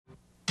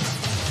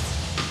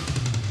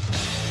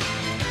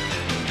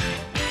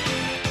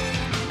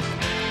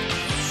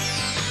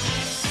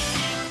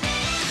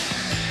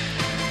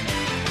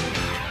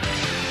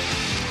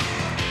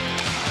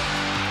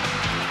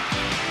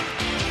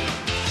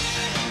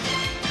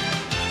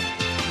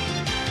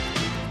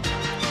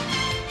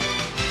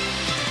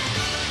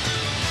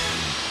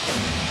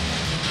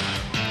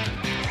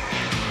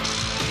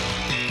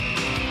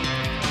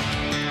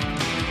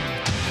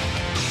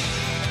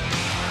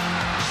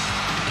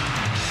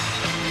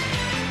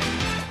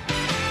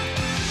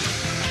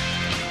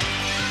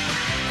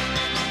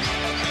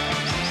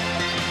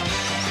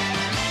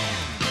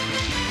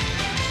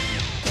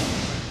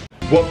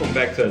Welcome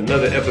back to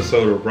another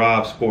episode of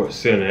Rob Sports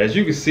Center. As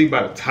you can see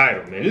by the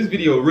title, man, this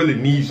video really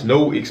needs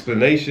no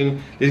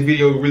explanation. This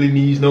video really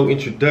needs no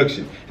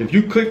introduction. If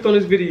you clicked on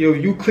this video,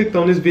 you clicked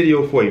on this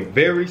video for a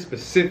very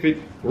specific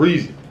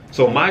reason.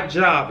 So my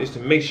job is to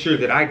make sure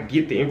that I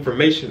get the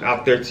information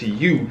out there to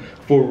you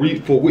for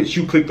which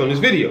you clicked on this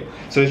video.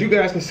 So as you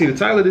guys can see, the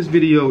title of this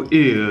video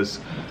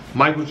is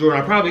Michael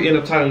Jordan. I probably end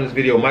up titling this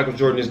video, Michael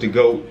Jordan is the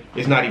GOAT.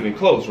 It's not even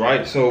close,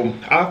 right? So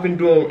I've been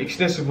doing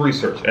extensive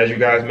research. As you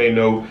guys may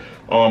know,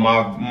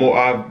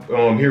 I've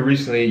here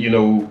recently,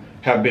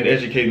 have been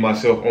educating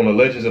myself on the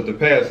legends of the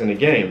past in the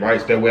game,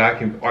 right? So that way I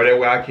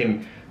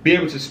can be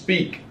able to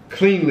speak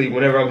cleanly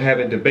whenever I'm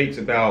having debates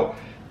about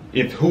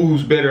if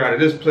who's better out of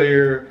this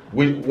player,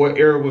 what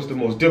era was the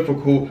most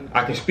difficult.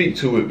 I can speak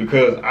to it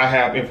because I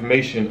have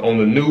information on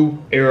the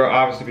new era,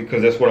 obviously,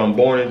 because that's what I'm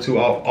born into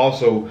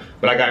also,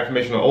 but I got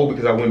information on old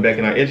because I went back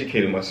and I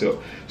educated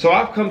myself. So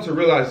I've come to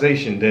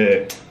realization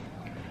that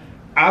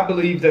I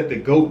believe that the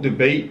GOAT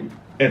debate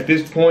at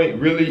this point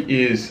really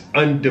is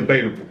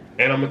undebatable,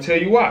 and I'm gonna tell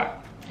you why.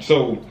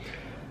 So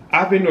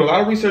I've been doing a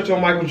lot of research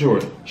on Michael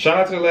Jordan. Shout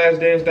out to the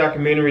Last Dance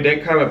documentary.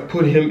 That kind of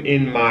put him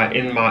in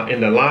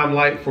the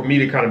limelight for me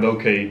to kind of,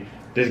 okay,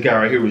 this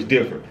guy right here was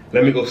different.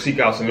 Let me go seek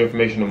out some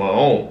information on my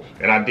own.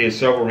 And I did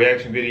several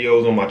reaction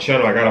videos on my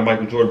channel. I got a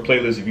Michael Jordan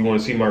playlist if you want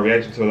to see my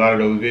reaction to a lot of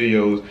those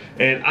videos.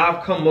 And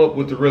I've come up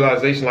with the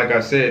realization, like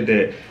I said,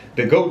 that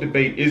the GOAT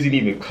debate isn't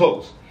even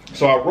close.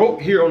 So I wrote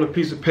here on a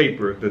piece of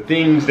paper the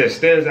things that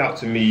stands out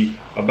to me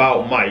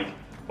about Mike,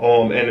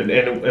 and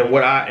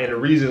the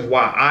reasons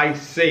why I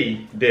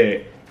say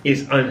that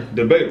it's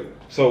undebatable.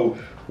 So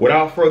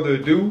without further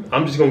ado,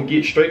 I'm just gonna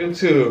get straight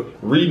into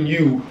reading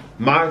you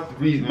my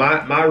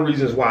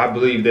reasons why I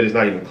believe that it's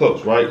not even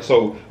close, right?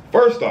 So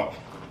first off,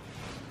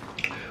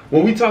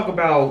 when we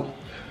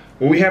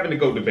having the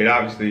GOAT debate,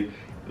 obviously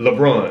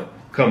LeBron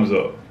comes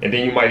up, and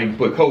then you might even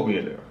put Kobe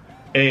in there.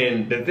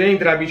 And the thing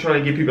that I be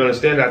trying to get people to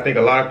understand that I think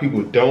a lot of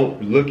people don't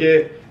look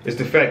at is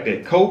the fact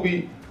that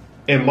Kobe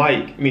and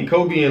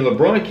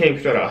LeBron came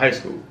straight out of high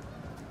school.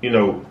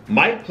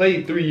 Mike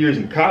played 3 years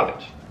in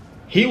college.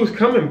 He was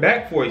coming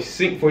back for his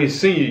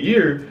senior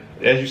year,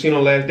 as you've seen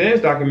on Last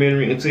Dance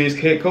documentary, until his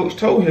head coach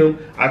told him,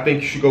 I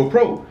think you should go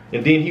pro.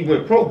 And then he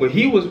went pro, but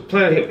he was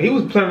planning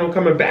on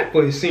coming back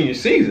for his senior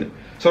season.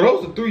 So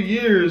those are 3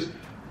 years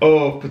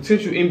of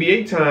potential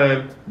NBA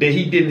time that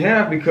he didn't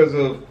have because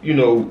of,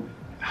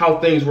 how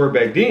things were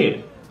back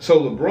then. So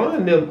LeBron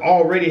and them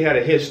already had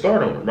a head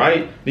start on him,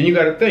 right? Then you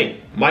got to think,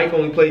 Mike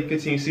only played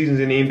 15 seasons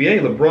in the NBA.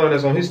 LeBron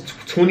is on his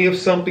 20th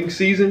something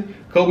season.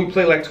 Kobe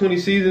played like 20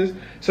 seasons.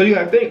 So you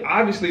got to think,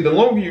 obviously, the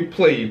longer you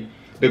play,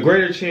 the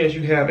greater chance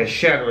you have at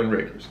shattering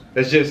records.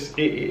 That's just,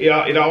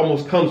 it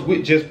almost comes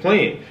with just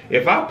playing.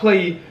 If I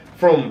play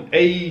from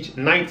age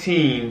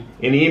 19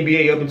 in the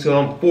NBA up until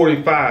I'm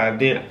 45,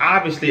 then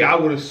obviously I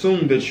would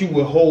assume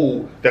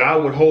that I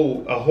would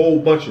hold a whole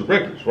bunch of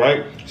records,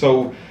 right?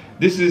 So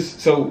that's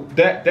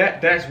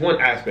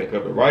one aspect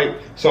of it, right?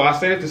 So I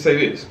say that to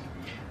say this.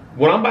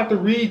 What I'm about to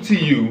read to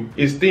you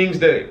is things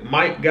that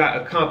Mike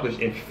got accomplished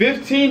in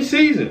 15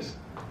 seasons.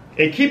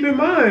 And keep in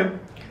mind,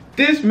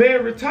 this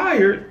man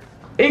retired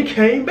and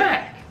came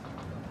back.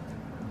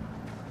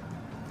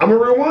 I'm gonna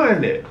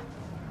rewind that.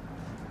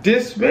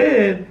 This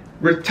man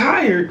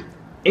retired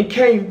and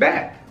came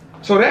back.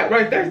 So that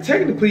right there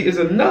technically is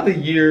another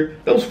year.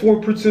 Those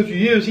 4 potential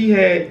years he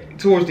had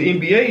towards the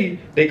NBA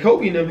that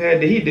Kobe and them had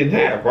that he didn't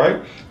have,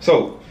 right?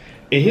 So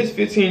in his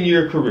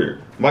 15-year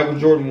career, Michael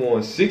Jordan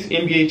won 6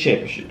 NBA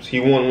championships. He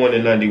won one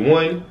in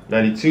 91,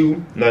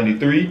 92,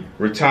 93,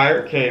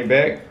 retired, came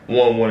back,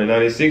 won one in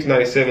 96,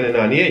 97, and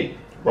 98,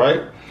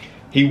 right?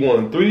 He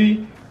won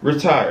 3,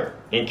 retired,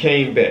 and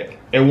came back,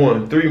 and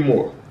won 3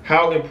 more.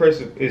 How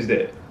impressive is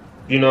that?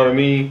 You know what I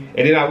mean?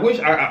 And then I wish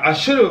I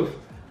should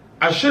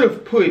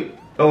have put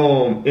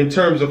in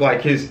terms of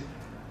like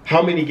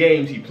how many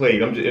games he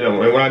played. And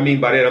what I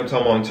mean by that, I'm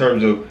talking about in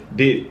terms of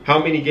how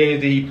many games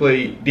did he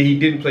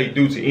didn't play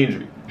due to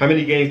injury? How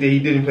many games did he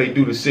didn't play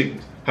due to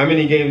sickness? How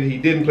many games did he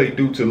didn't play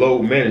due to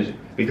load management?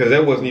 Because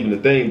that wasn't even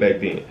a thing back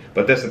then.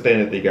 But that's the thing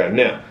that they got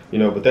now.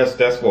 But that's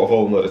for a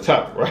whole nother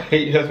topic,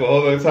 right? That's for a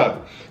whole other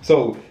topic.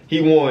 So he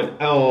won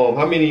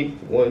how many?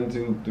 1,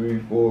 2, 3,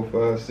 4,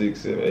 5, 6,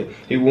 7, 8.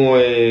 He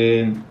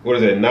won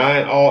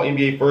 9 all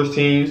NBA first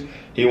teams.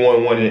 He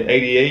won one in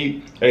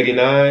 88,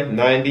 89,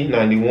 90,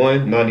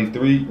 91,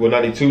 93,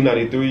 92,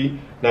 93,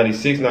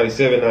 96,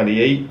 97,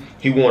 98.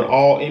 He won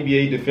all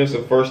NBA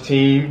defensive first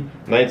team,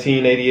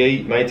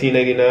 1988,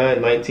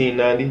 1989,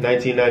 1990,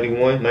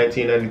 1991,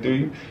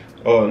 1993.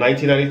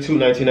 1992,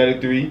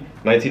 1993,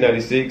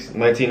 1996,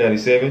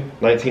 1997,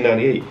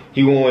 1998.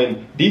 He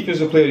won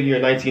Defensive Player of the Year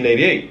in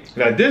 1988.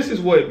 Now this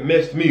is what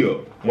messed me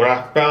up when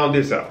I found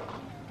this out.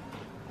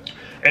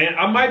 And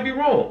I might be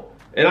wrong.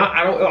 And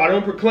I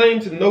don't proclaim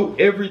to know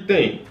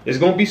everything. There's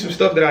gonna be some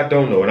stuff that I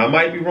don't know, and I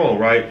might be wrong,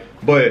 right?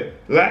 But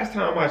last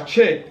time I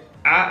checked,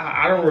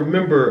 I don't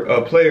remember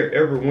a player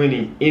ever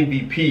winning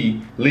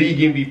MVP, league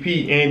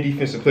MVP, and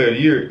Defensive Player of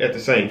the Year at the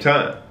same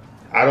time.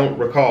 I don't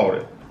recall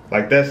it.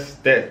 Like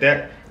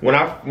that when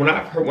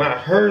I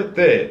heard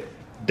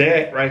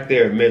that right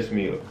there messed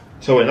me up.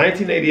 So in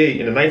 1988,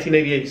 in the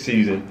 1988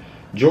 season,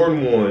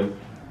 Jordan won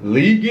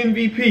league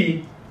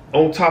MVP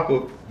on top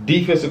of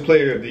defensive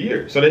player of the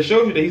year. So that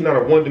shows you that he's not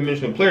a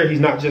one-dimensional player. He's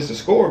not just a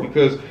scorer,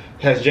 because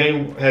has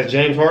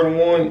James Harden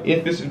won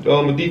defensive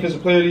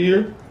player of the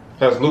year?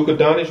 Has Luka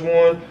Doncic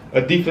won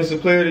a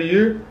defensive player of the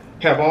year?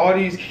 Have all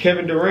these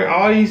Kevin Durant,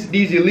 all these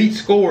elite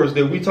scorers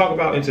that we talk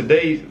about in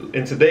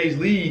today's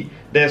league,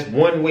 that's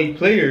one-way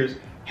players,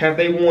 have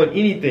they won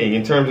anything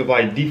in terms of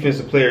like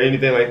defensive player or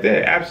anything like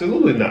that?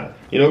 Absolutely not.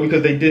 You know,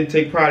 because they didn't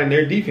take pride in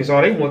their defense.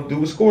 All they want to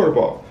do was score the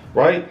ball,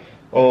 right?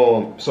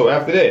 So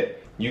after that,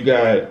 you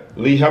got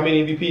Lee. How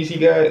many MVPs he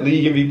got?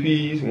 League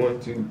MVPs. 1,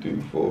 2,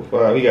 3, 4,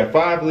 5. He got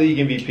 5 league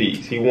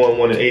MVPs. He won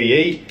one in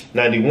 88,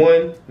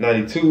 91,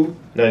 92,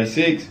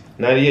 96,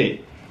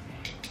 98.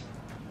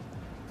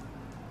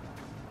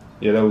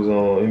 Yeah, that was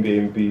on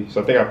NBA MVP.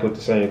 So I think I put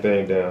the same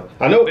thing down.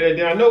 I know.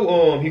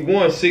 He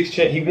won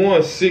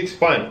 6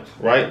 finals,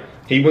 right?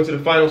 He went to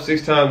the finals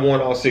 6 times,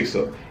 won all 6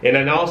 of them. And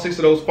in all 6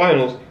 of those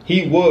finals,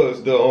 he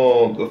was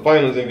the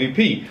finals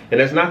MVP. And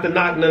that's not to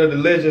knock none of the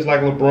legends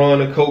like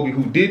LeBron and Kobe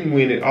who didn't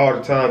win it all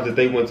the times that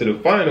they went to the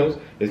finals.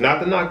 It's not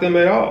to knock them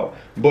at all.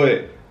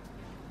 But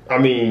I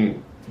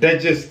mean,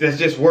 that's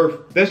just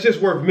worth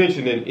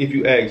mentioning if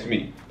you ask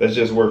me. That's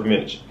just worth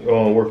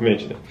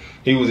mentioning.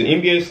 He was an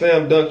NBA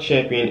Slam Dunk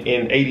champion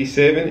in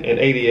 87 and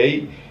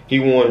 88. He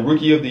won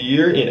Rookie of the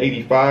Year in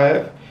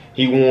 85.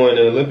 He won an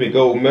Olympic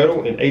gold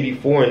medal in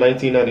 84 and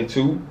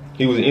 1992.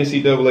 He was an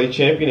NCAA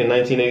champion in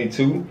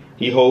 1982.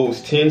 He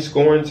holds 10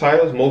 scoring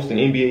titles, most in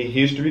NBA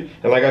history.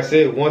 And like I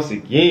said, once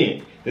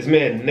again, this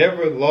man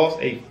never lost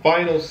a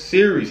final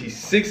series. He's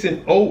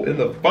 6-0 in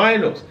the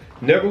finals.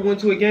 Never went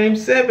to a game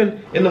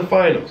 7 in the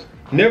finals.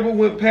 Never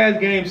went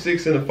past game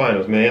 6 in the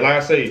finals, man. Like I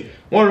say,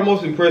 one of the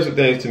most impressive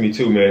things to me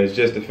too, man, is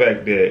just the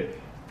fact that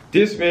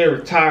this man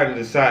retired and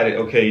decided,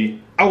 okay,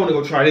 I want to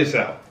go try this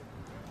out.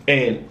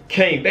 And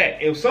came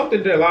back. It was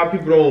something that a lot of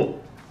people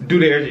don't do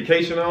their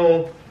education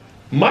on.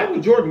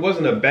 Michael Jordan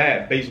wasn't a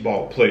bad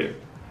baseball player.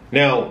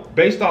 Now,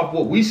 based off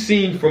what we've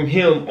seen from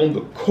him on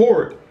the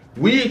court,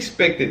 we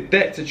expected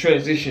that to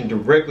transition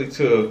directly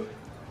to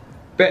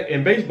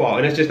in baseball,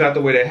 and that's just not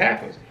the way that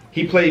happens.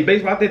 He played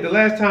baseball. I think the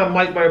last time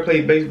Mike Meyer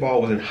played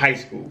baseball was in high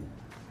school.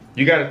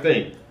 You got to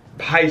think,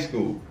 high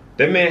school.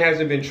 That man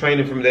hasn't been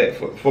training from that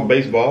for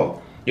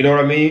baseball. You know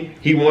what I mean?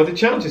 He wanted to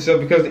challenge himself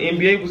because the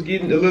NBA was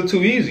getting a little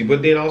too easy,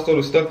 but then also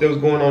the stuff that was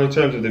going on in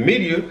terms of the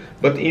media.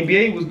 But the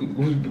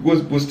NBA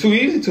was too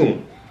easy to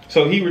him.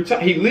 So he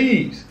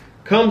leaves,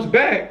 comes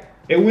back,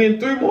 and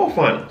win 3 more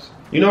finals.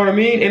 You know what I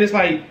mean? And it's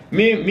like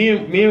me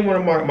and one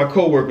of my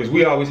coworkers,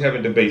 we always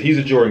having debates. He's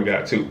a Jordan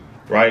guy too,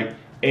 right?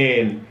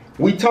 And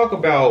we talk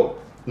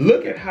about,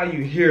 look at how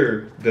you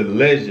hear the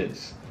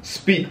legends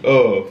speak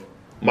of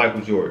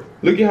Michael Jordan.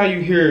 Look at how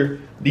you hear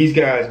these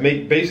guys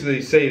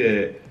basically say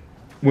that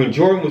when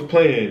Jordan was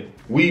playing,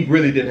 we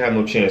really didn't have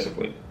no chance of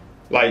winning.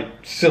 Like,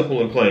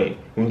 simple and plain.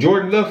 When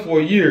Jordan left for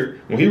a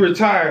year, when he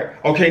retired,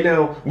 okay,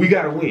 now we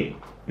got to win.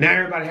 Now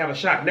everybody have a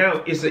shot.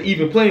 Now it's an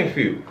even playing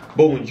field.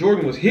 But when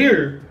Jordan was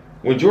here,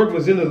 when Jordan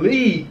was in the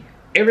league,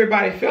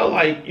 everybody felt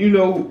like, you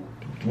know,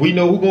 we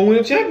know who's going to win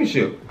a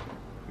championship.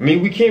 I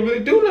mean, we can't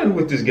really do nothing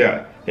with this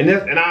guy. And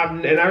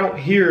I don't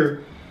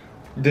hear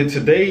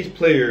today's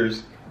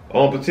players,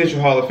 potential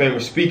Hall of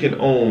Famers, speaking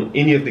on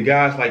any of the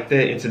guys like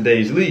that in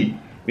today's league.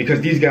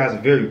 Because these guys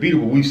are very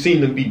beatable. We've seen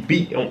them be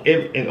beat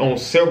on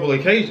several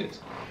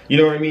occasions. You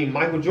know what I mean?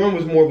 Michael Jordan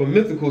was more of a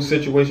mythical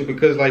situation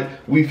because, like,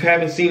 we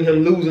haven't seen him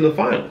lose in the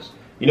finals.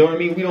 You know what I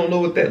mean? We don't know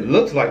what that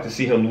looks like to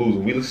see him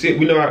losing. We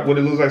know what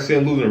it looks like to see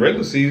him losing in the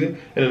regular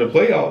season and in the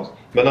playoffs,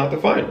 but not the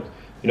finals.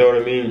 You know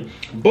what I mean?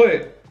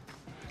 But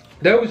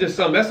that was just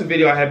something. That's a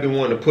video I have been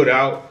wanting to put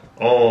out.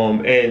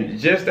 And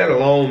just that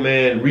alone,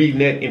 man, reading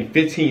that in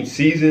 15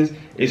 seasons,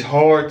 it's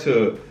hard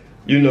to,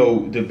 you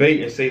know,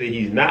 debate and say that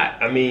he's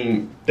not. I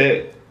mean,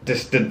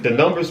 the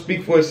numbers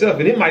speak for itself,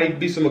 and it might even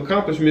be some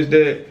accomplishments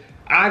that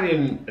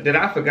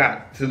I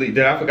forgot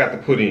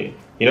to put in.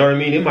 You know what I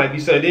mean? It might be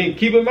something. Then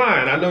keep in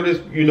mind, I know this,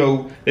 you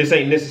know, this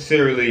ain't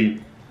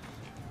necessarily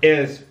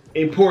as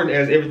important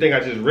as everything I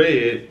just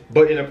read,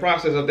 but in the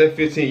process of that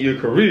 15-year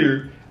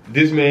career,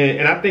 this man,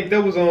 and I think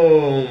that was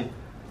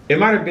it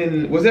might have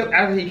been, was that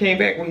after he came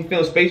back when he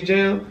filmed Space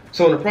Jam?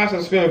 So in the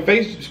process of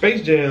filming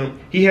Space Jam,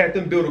 he had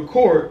them build a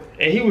court,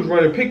 and he was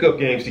running pickup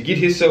games to get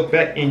himself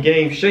back in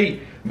game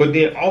shape, but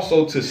then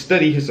also to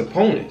study his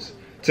opponents,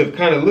 to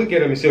kind of look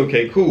at him and say,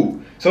 okay, cool.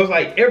 So it's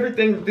like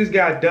everything that this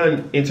guy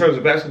done in terms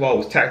of basketball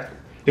was tactical.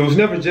 It was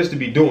never just to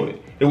be doing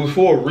it. It was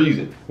for a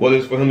reason. Whether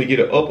it's for him to get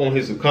it up on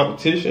his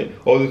competition,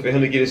 or it's for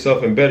him to get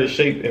himself in better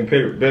shape and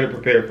better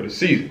prepared for the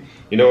season.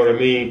 You know what I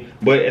mean?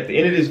 But at the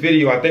end of this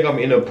video, I think I'm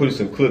gonna end up putting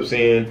some clips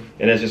in,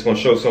 and that's just gonna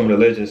show some of the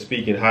legends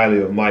speaking highly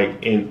of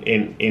Mike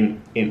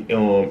in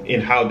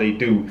how they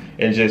do,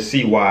 and just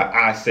see why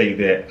I say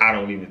that I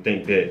don't even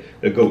think that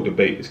the GOAT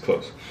debate is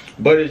close.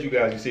 But as you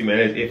guys can see, man,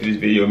 that's it for this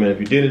video, man. If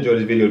you did enjoy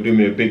this video, do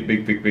me a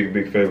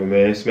big favor,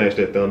 man. Smash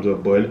that thumbs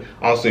up button.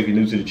 Also, if you're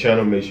new to the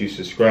channel, make sure you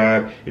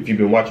subscribe. If you've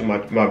been watching my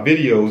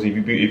videos,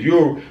 if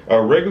you're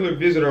a regular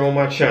visitor on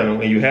my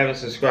channel and you haven't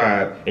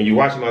subscribed and you're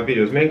watching my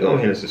videos, man, go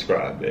ahead and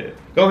subscribe, man.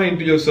 Go ahead and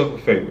do yourself a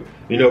favor.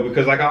 You know,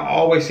 because like I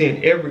always say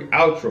in every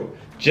outro,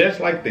 just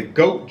like the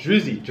GOAT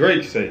Drizzy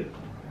Drake said,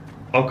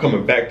 I'm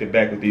coming back to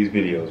back with these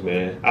videos,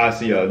 man. I'll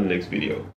see y'all in the next video.